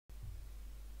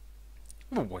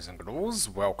Boys and girls,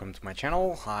 welcome to my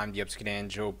channel. I'm the Obscure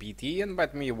Joe PT, and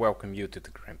let me welcome you to the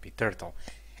Grumpy Turtle.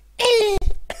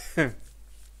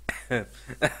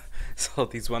 So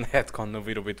this one had gone a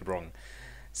little bit wrong.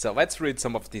 So let's read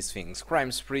some of these things.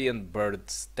 Crime spree and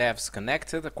birds deaths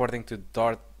connected, according to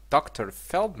Dr.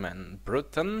 Feldman,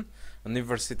 Bruton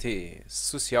University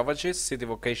sociologist. City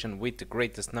location with the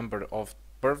greatest number of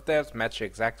birth deaths match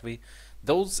exactly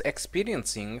those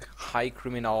experiencing high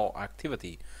criminal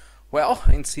activity. Well,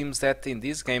 it seems that in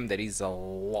this game there is a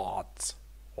lot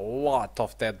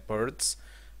of dead birds,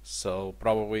 so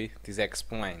probably this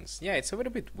explains. Yeah, it's a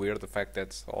little bit weird the fact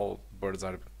that all birds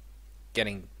are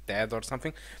getting dead or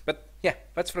something, but yeah,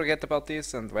 let's forget about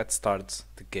this and let's start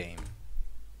the game.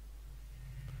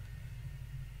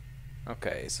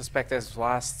 Okay, suspect is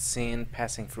last seen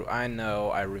passing through. I know,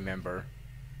 I remember.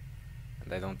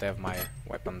 And I don't have my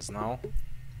weapons now,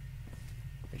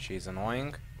 which is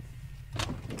annoying.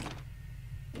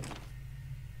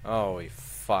 Holy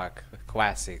fuck,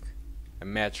 classic, a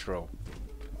metro.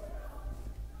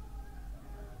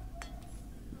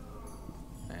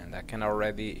 And I can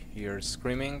already hear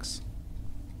screamings.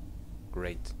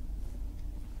 Great.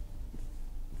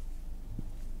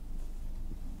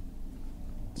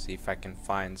 See if I can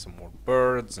find some more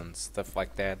birds and stuff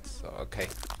like that. So, okay.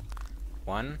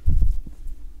 One.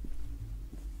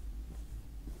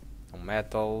 No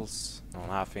metals, no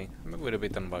nothing. I'm a little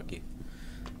bit unlucky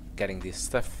getting this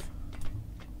stuff.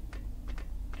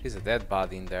 There's a dead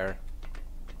body in there.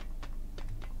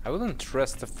 I wouldn't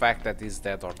trust the fact that he's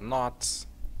dead or not.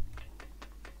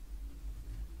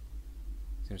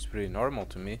 Seems pretty normal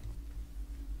to me.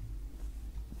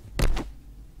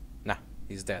 Nah,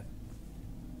 he's dead.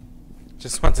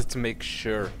 Just wanted to make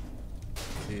sure.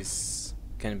 This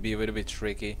can be a little bit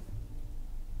tricky.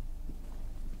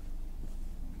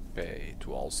 Pay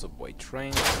to all subway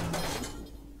trains.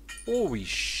 Holy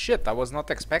shit, I was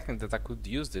not expecting that I could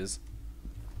use this.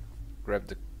 Grab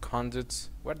the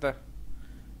conduits. Where the...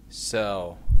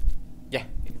 So... yeah,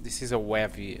 this is a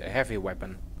heavy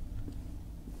weapon.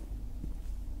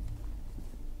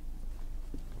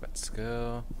 Let's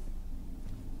go.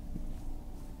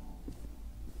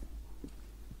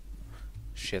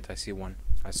 Shit, I see one.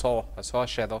 I saw a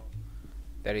shadow.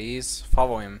 There he is.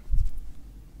 Follow him.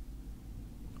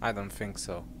 I don't think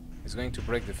so. He's going to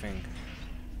break the thing.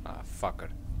 Ah, fucker.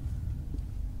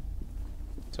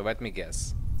 So let me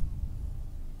guess.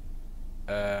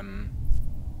 There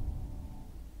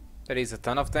is a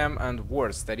ton of them, and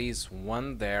worse, there is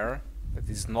one there that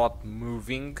is not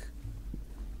moving.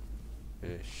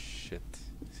 Shit.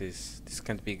 This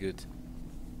can't be good.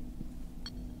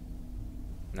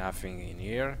 Nothing in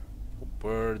here. No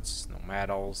birds, no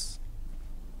metals.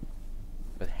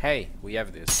 But hey, we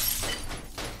have this.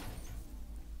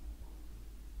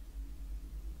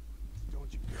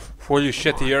 Holy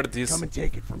shit, here this. Come and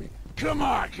take it from me. Come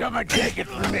on, come and take it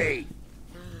from me.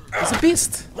 It's a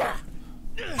beast.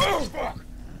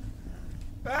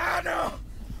 Ah, no.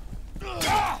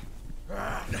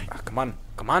 Come on,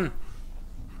 come on.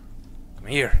 Come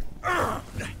here.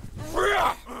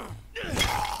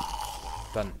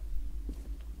 Done.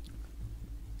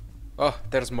 Oh,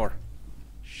 there's more.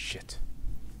 Shit.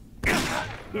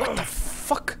 What the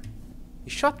fuck? He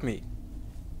shot me.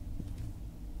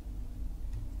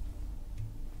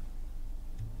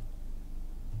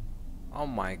 Oh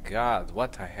my god,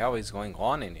 what the hell is going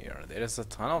on in here? There is a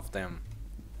ton of them.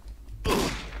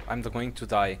 I'm going to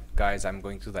die, guys, I'm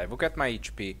going to die. Look at my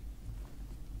HP.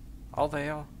 How the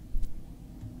hell?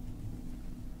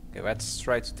 Okay, let's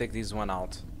try to take this one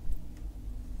out.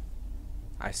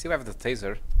 I still have the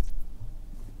taser.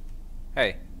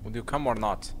 Hey, would you come or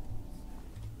not?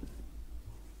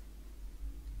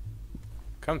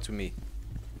 Come to me.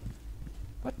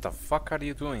 What the fuck are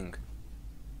you doing?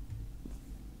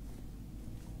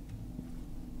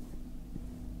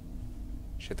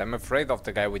 Shit, I'm afraid of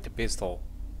the guy with the pistol.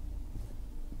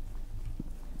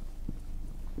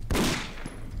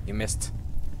 You missed.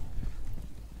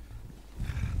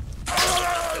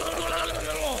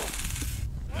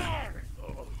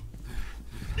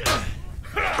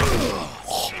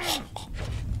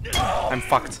 I'm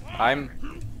fucked. I'm...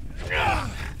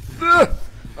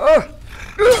 Oh,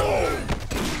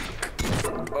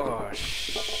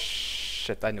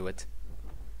 shit, I knew it.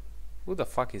 Who the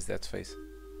fuck is that face?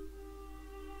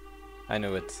 I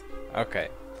knew it. Okay.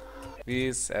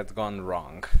 This had gone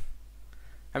wrong.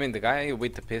 I mean, the guy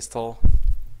with the pistol...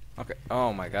 Okay.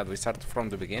 Oh my god, we started from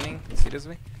the beginning?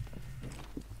 Seriously?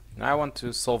 Now I want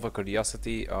to solve a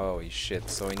curiosity. Oh shit,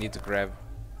 so I need to grab...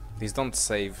 These don't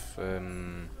save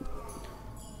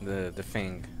the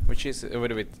thing, which is a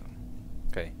little bit...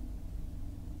 Okay.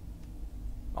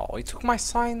 Oh, he took my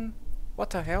sign. What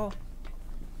the hell?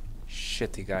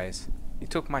 Shitty guys. He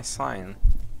took my sign.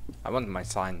 I want my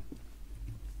sign.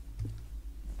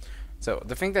 So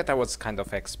the thing that I was kind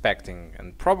of expecting,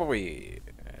 and probably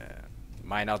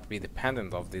might not be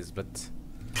dependent of this, but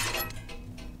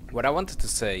what I wanted to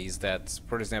say is that,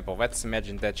 for example, let's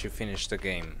imagine that you finished the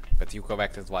game, but you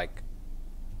collected like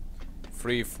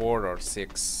 3, 4 or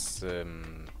 6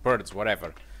 birds,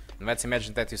 whatever. And let's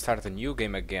imagine that you start a new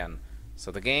game again.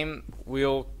 So the game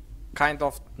will kind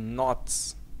of not...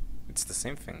 It's the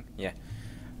same thing, yeah.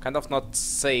 Kind of not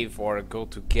save or go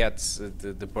to get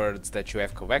the birds that you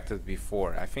have collected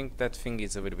before. I think that thing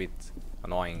is a little bit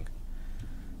annoying.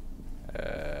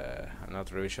 I'm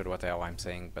not really sure what the hell I'm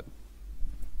saying, but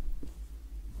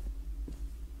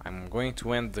I'm going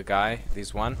to end the guy,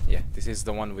 this one. Yeah, this is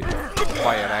the one with the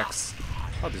fire axe.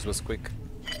 Oh, this was quick.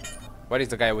 Where is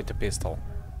the guy with the pistol?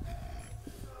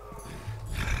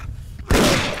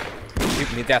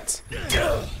 Give me that.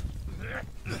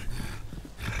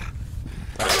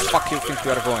 Where the fuck you think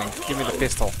you are going? Give me the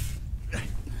pistol.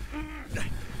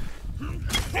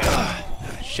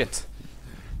 Shit.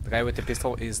 The guy with the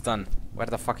pistol is done. Where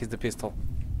the fuck is the pistol?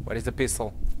 Where is the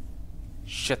pistol?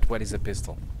 Shit, where is the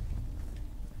pistol?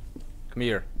 Come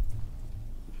here.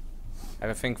 I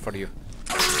have a thing for you.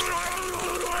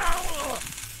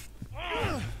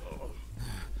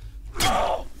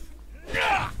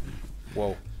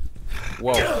 Whoa.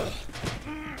 Whoa.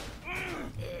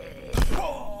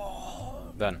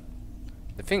 Done.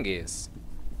 The thing is,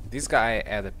 this guy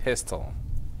had a pistol.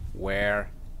 Where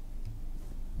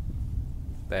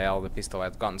the hell the pistol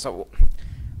had gone? So,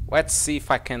 let's see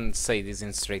if I can say this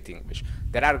in straight English.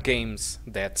 There are games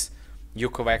that you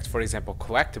collect, for example,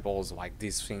 collectibles like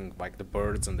this thing, like the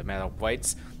birds and the metal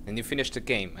plates, and you finish the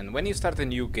game. And when you start a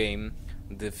new game,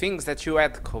 the things that you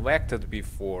had collected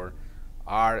before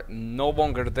are no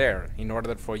longer there in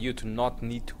order for you to not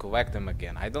need to collect them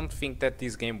again. I don't think that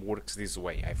this game works this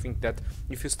way. I think that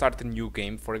if you start a new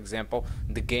game, for example,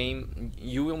 the game,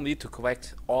 you will need to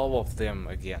collect all of them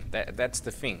again. That's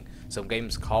the thing. Some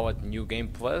games call it New Game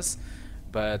Plus,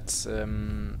 but it's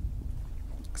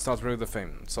not really the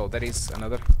same. So that is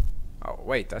another... Oh,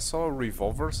 wait, I saw a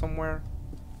revolver somewhere.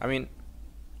 I mean,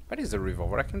 where is the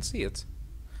revolver? I can see it.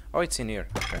 Oh, it's in here.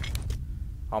 Okay.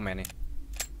 How many?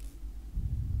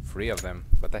 3 of them,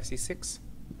 but I see 6.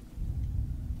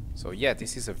 So yeah,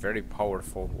 this is a very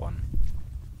powerful one.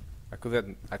 I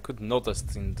could notice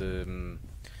in the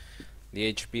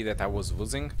HP that I was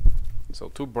losing. So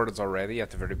 2 birds already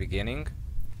at the very beginning.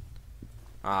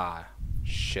 Ah,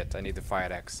 shit! I need the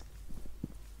fire axe.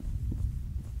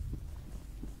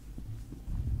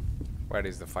 Where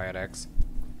is the fire axe?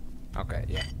 Okay,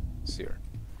 yeah, it's here.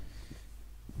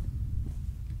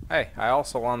 Hey, I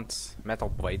also want metal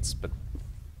plates, but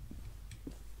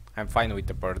I'm fine with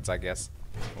the birds, I guess.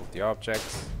 Move the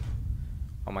objects.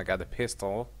 Oh my god, the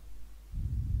pistol.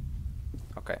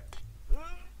 Okay.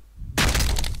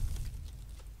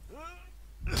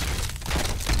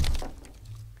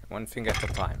 One thing at a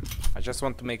time. I just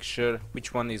want to make sure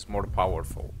which one is more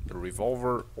powerful, the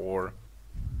revolver or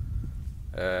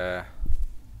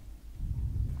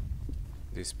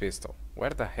this pistol. Where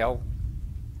the hell?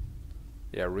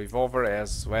 Yeah, revolver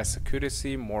has less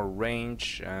accuracy, more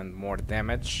range and more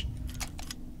damage.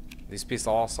 This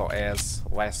pistol also has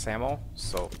less ammo,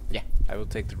 so yeah, I will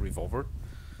take the revolver.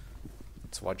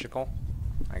 It's logical,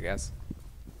 I guess.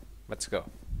 Let's go.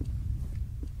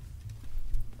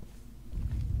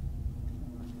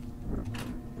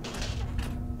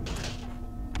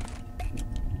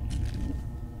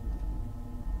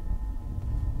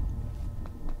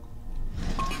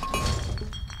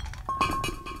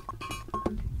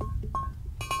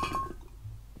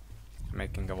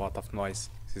 Making a lot of noise.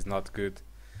 This is not good.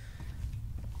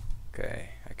 Okay,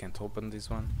 I can't open this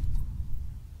one.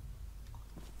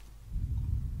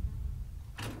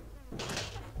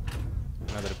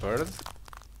 Another bird.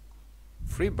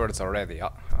 3 birds already.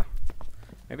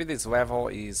 Maybe this level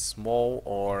is small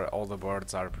or all the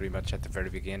birds are pretty much at the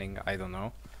very beginning. I don't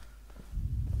know.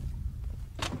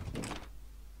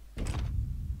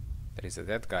 There is a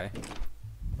dead guy.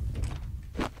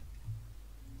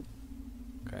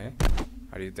 Okay.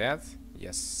 Are you dead?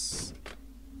 Yes.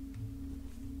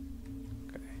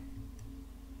 Okay.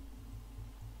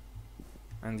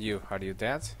 And you, are you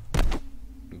dead?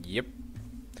 Yep.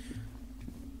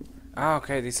 Ah,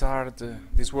 okay, these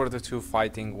were the 2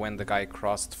 fighting when the guy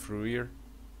crossed through here.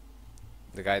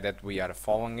 The guy that we are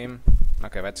following him.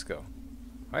 Okay, let's go.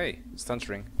 Hey, stun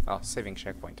string. Oh, saving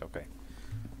checkpoint, okay.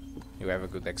 You have a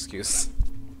good excuse.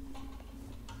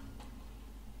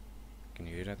 Can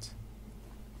you hear it?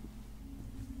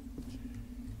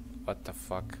 What the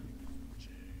fuck?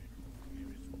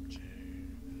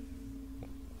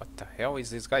 What the hell is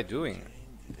this guy doing?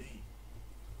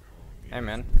 Hey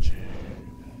man.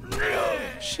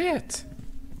 Shit!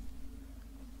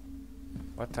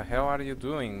 What the hell are you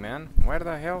doing, man? Where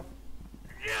the hell?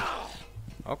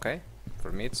 Okay,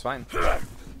 for me it's fine.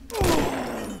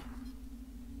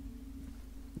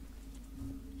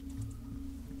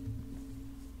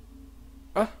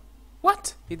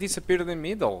 What? He disappeared in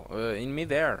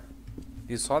midair.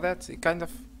 You saw that? It kind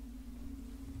of...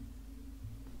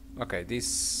 Okay,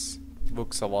 this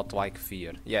looks a lot like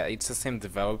Fear. Yeah, it's the same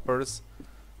developers,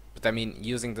 but I mean,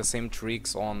 using the same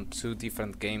tricks on two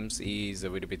different games is a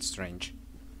little bit strange.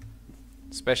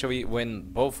 Especially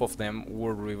when both of them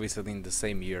were released in the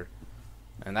same year.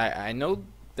 And I know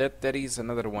that there is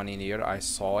another one in here, I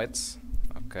saw it.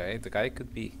 Okay, the guy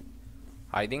could be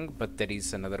hiding, but there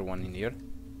is another one in here.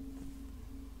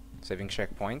 Saving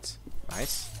checkpoint.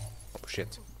 Nice. Oh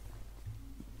shit.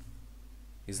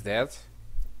 He's dead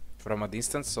from a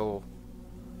distance, so...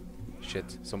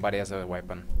 Shit, somebody has a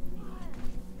weapon.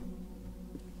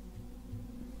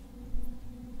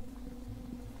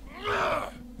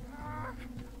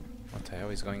 What the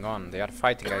hell is going on? They are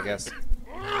fighting, I guess.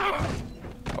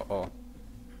 Uh-oh.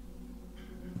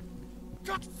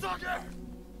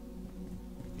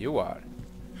 You are.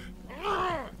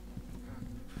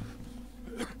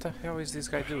 What the hell is this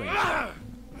guy doing?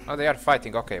 Oh, they are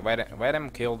fighting. Okay, let them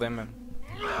kill them.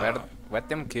 Let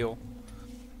them kill.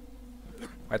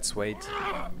 Let's wait.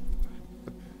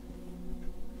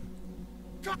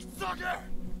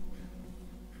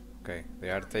 Okay, they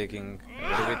are taking a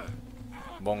little bit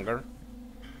longer.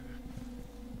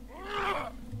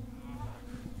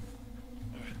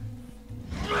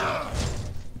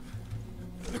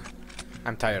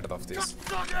 I'm tired of this.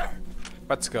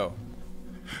 Let's go.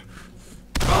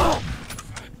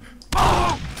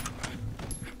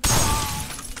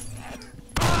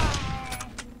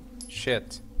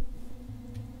 Shit.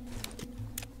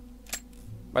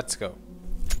 Let's go.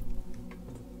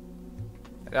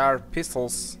 There are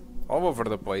pistols all over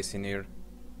the place in here.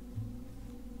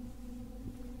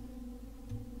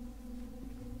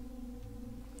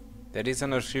 There is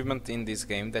an achievement in this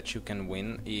game that you can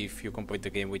win if you complete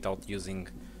the game without using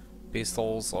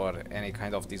pistols or any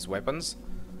kind of these weapons.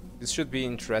 This should be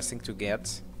interesting to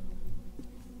get.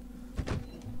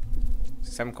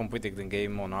 Since I'm completing the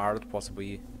game on hard,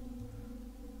 possibly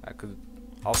I could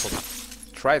also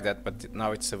try that, but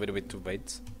now it's a little bit too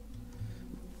late.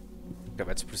 Okay,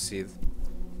 let's proceed.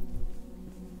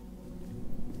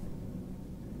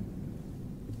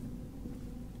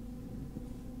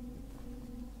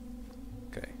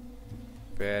 Okay.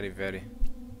 Very, very,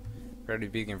 very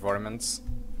big environments.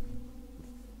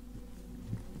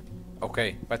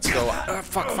 Okay, let's go.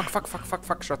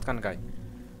 Fuck, shotgun guy.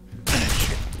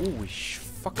 Shit. Ooh,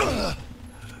 fuck.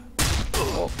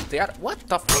 Oh, they are. What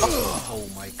the fuck? Oh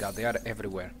my god, they are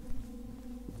everywhere.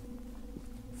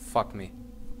 Fuck me.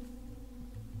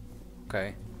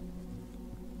 Okay.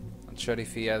 Not sure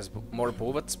if he has more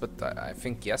bullets, but I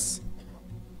think yes.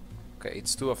 Okay,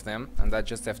 it's two of them, and I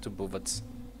just have two bullets.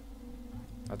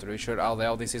 Not really sure how the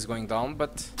hell this is going down,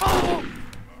 but.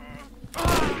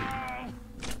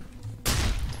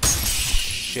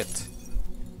 Shit.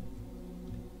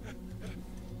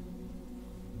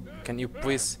 Can you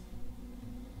please...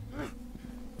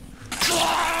 You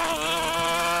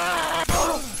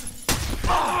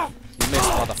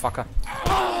missed, motherfucker.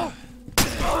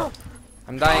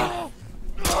 I'm dying.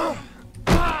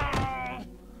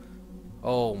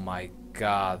 Oh my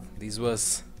god. This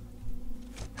was...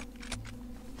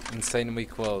 insanely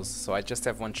close. So I just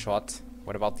have one shot.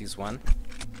 What about this one?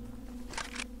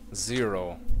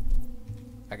 0.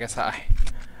 I guess I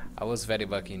was very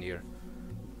lucky in here.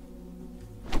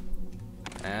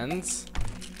 And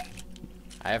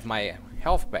I have my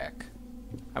health back.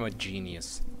 I'm a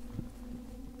genius.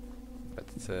 But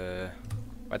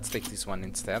let's take this one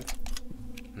instead.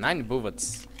 9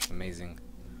 bullets. Amazing.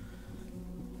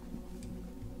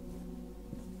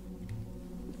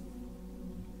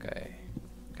 Okay.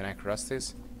 Can I cross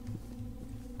this?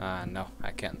 No,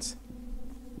 I can't.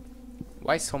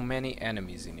 Why so many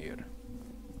enemies in here?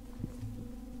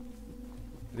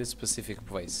 This specific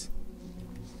place.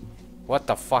 What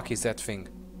the fuck is that thing?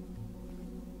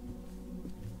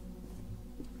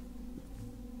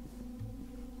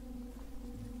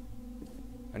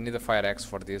 I need a fire axe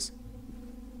for this.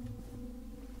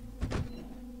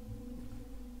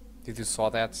 Did you saw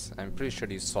that? I'm pretty sure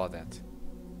you saw that.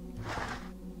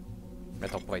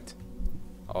 Metal plate.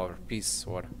 Or piece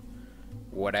or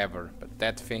whatever. But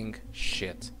that thing,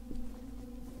 shit.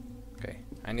 Okay,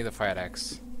 I need a fire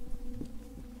axe.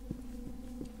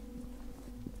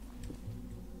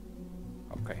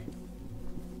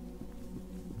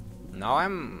 Now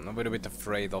I'm a little bit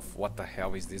afraid of what the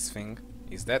hell is this thing.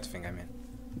 Is that thing, I mean.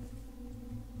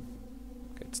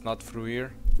 Okay, it's not through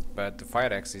here, but the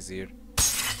fire axe is here.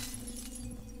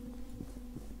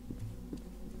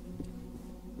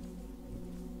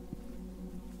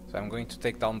 So I'm going to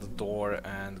take down the door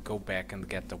and go back and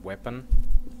get the weapon.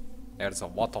 There's a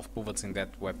lot of bullets in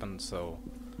that weapon, so...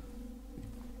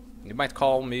 You might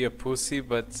call me a pussy,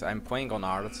 but I'm playing on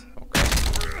hard, okay?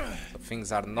 So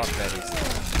things are not that easy.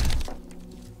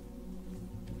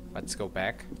 Let's go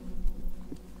back.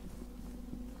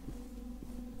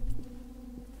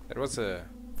 There was a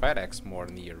fire axe more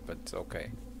near, but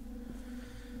okay.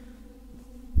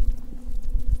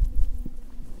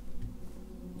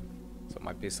 So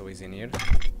my pistol is in here.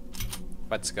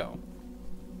 Let's go.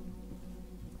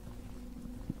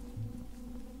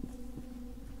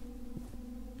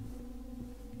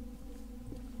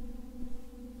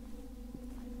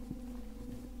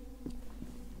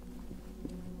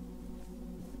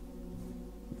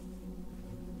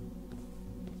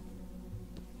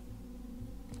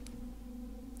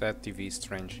 That TV is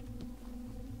strange.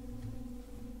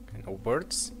 Okay, no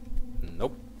birds?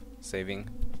 Nope. Saving.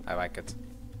 I like it.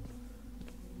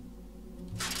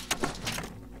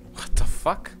 What the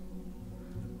fuck?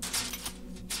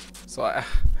 So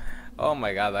oh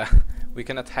my god, we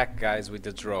can attack guys with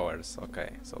the drawers.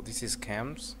 Okay, so this is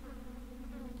cams.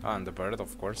 Ah, and the bird,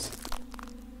 of course.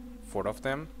 4 of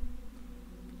them.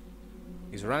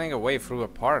 He's running away through a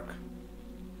park.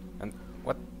 And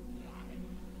what?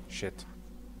 Shit.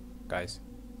 Guys.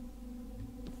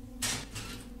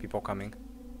 People coming.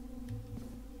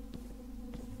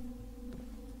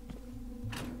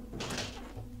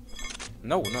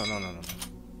 No.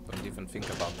 Don't even think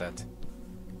about that.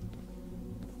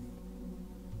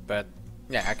 But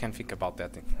yeah, I can think about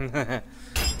that thing.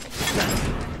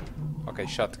 Okay,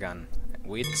 shotgun.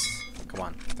 With, come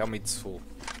on, tell me it's full.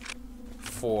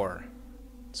 4.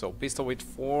 So pistol with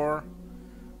 4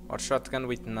 or shotgun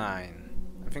with 9.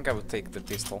 I think I would take the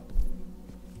pistol.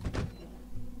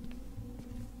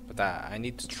 But I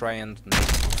need to try and...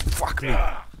 Fuck me!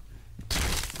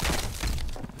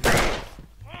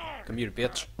 Come here,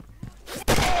 bitch.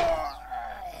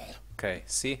 Okay,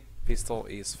 see? Pistol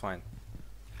is fine.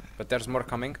 But there's more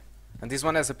coming. And this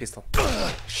one has a pistol.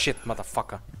 Shit,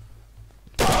 motherfucker.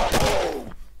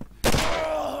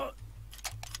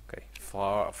 Okay,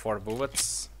 4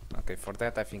 bullets. Okay, for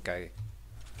that I think I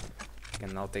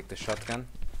can now take the shotgun.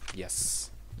 Yes.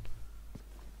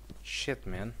 Shit,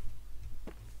 man.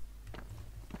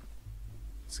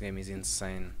 This game is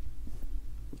insane.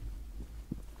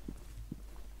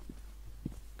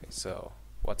 Okay, so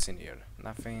what's in here?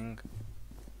 Nothing.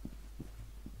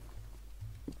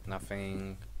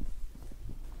 Nothing.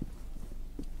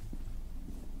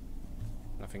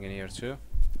 Nothing in here too.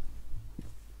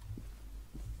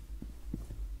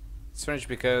 It's strange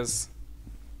because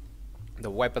the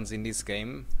weapons in this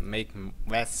game make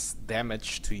less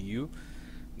damage to you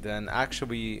than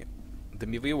actually the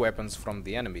melee weapons from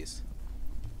the enemies.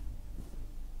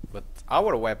 But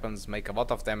our weapons make a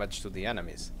lot of damage to the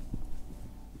enemies.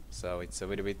 So it's a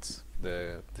little bit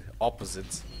the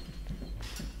opposite.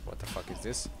 What the fuck is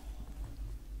this?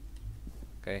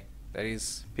 Okay, there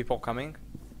is people coming.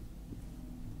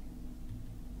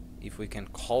 If we can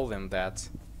call them that.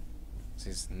 This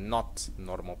is not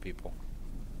normal people.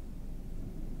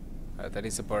 There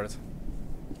is a bird.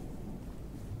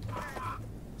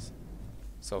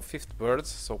 So 5th bird,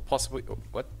 so possibly... Oh,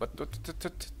 what?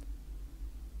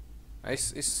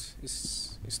 It's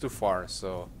too far,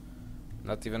 so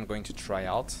not even going to try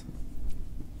out.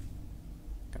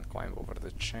 Can climb over the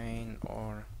chain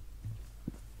or...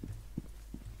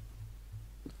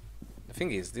 The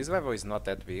thing is, this level is not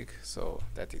that big, so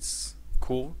that is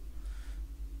cool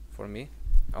for me.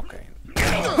 Okay.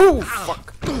 Oh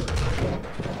fuck!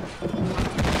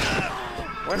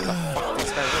 Where the fuck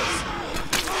this guy was?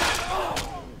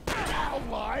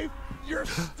 Alive? You're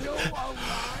still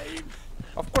alive?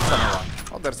 Of course I'm alive.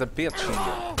 Oh, there's a bitch in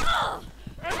here.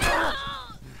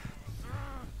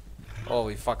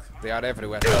 Holy fuck, they are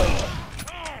everywhere.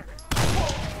 I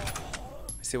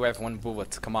still have 1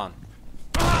 bullet, come on.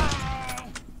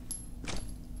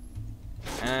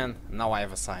 And now I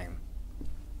have a sign.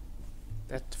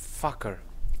 That fucker.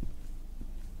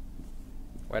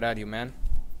 Where are you, man?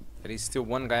 There is still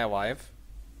 1 guy alive.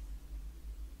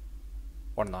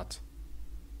 Or not.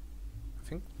 I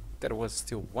think there was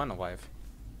still 1 alive.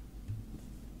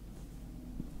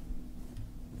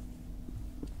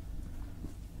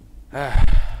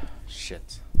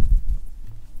 Shit.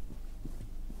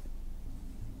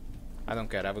 I don't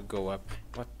care, I would go up.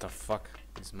 What the fuck?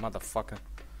 This motherfucker.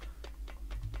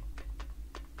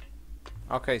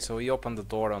 Okay, so he opened the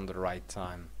door on the right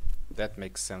time. That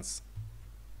makes sense.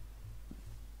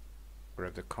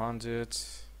 Grab the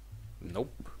conduit.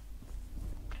 Nope.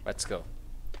 Let's go.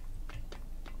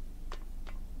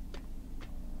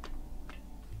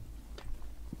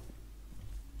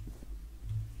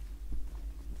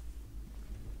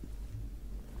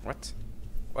 What?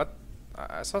 What?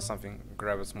 I saw something.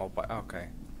 Grab a small pipe. Okay.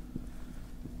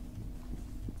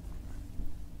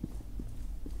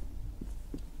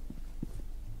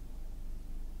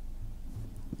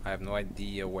 I have no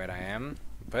idea where I am,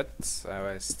 but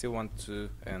I still want to,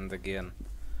 and again,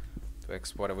 to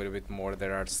explore a little bit more.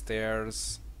 There are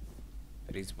stairs.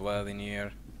 There is blood in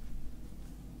here.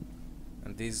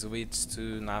 And this leads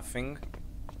to nothing.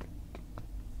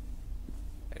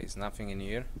 There is nothing in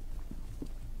here.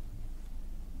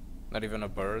 Not even a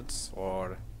bird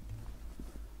or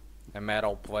a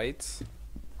metal plate.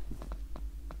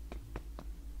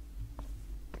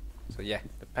 So yeah,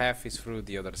 the path is through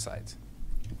the other side.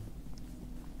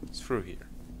 It's through here.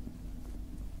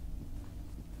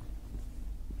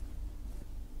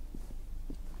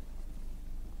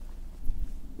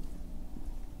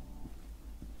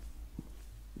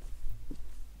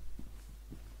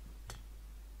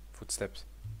 Footsteps.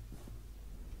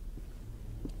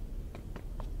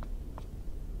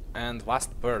 And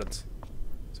last bird.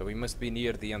 So we must be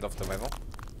near the end of the level.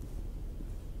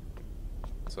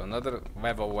 So another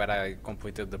level where I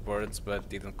completed the birds but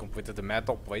didn't complete the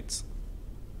metal plates.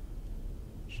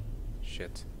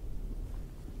 Shit.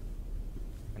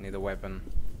 I need a weapon.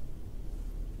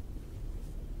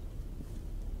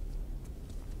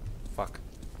 Fuck.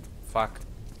 Fuck.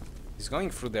 He's going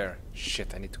through there.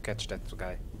 Shit, I need to catch that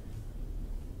guy.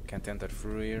 Can't enter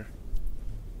through here.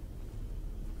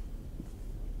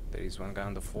 There is one guy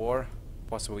on the floor.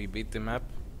 Possibly beat him up.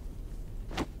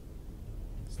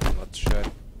 Still not sure.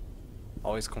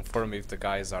 Always confirm if the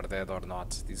guys are dead or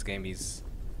not. This game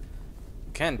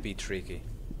can be tricky.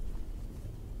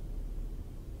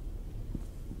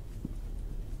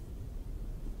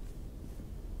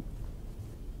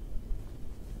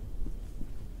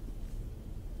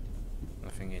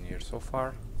 Nothing in here so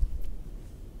far.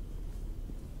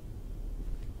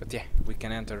 But yeah, we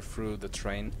can enter through the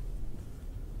train.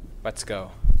 Let's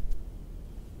go.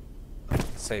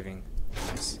 Saving.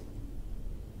 Nice.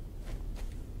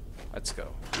 Let's go.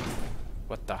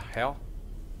 What the hell?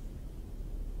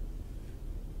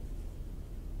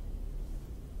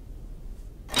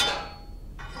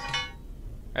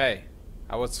 Hey,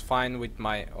 I was fine with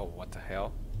my... Oh, what the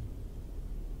hell?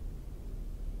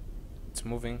 It's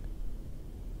moving.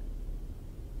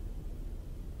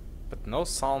 But no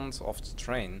sounds of the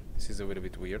train. This is a little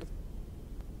bit weird.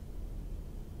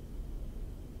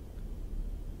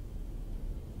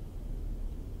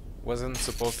 Wasn't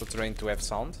supposed the train to have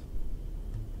sound?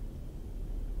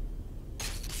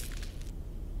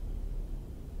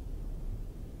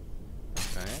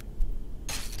 Okay.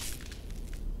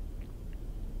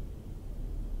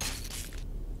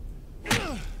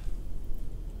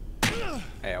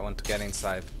 Hey, I want to get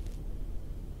inside.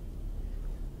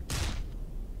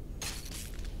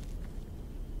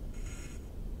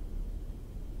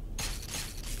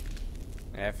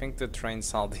 Yeah, I think the train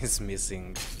sound is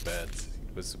missing, but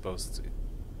was supposed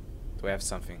to have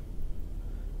something.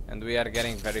 And we are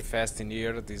getting very fast in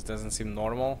here. This doesn't seem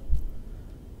normal.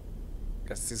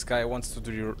 Guess this guy wants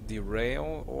to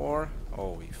derail or...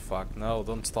 Holy fuck, no,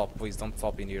 don't stop, please, don't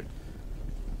stop in here.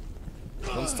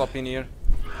 Don't stop in here.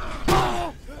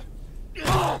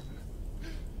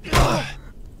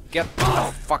 Get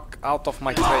the fuck out of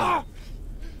my train.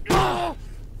 Well,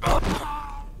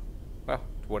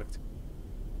 it worked.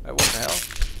 What the hell?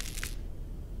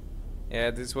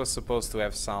 Yeah, this was supposed to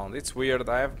have sound. It's weird,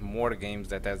 I have more games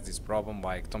that has this problem,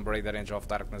 like Tomb Raider Angel of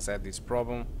Darkness had this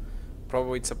problem.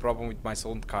 Probably it's a problem with my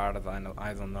sound card,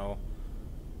 I don't know.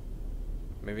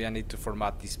 Maybe I need to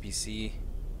format this PC.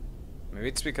 Maybe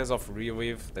it's because of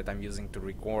Relive that I'm using to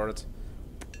record.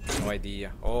 No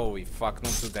idea. Holy fuck,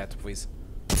 don't do that, please.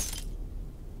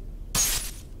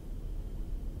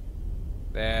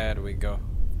 There we go.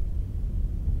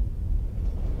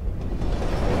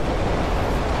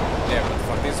 Yeah, but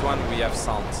for this one we have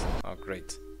sound. Oh,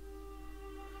 great.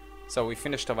 So we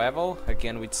finished the level,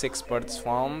 again with 6 birds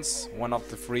found, one of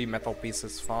the 3 metal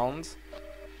pieces found.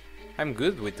 I'm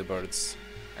good with the birds.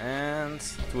 And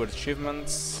 2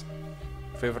 achievements.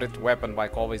 Favorite weapon,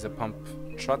 like always, a pump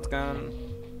shotgun.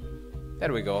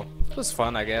 There we go. It was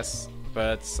fun, I guess,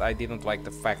 but I didn't like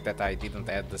the fact that I didn't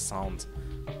add the sound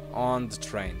on the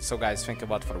train. So guys, thank you a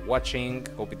lot for watching,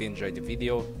 hope you did enjoy the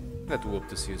video, and I do hope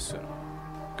to see you soon.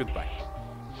 Goodbye.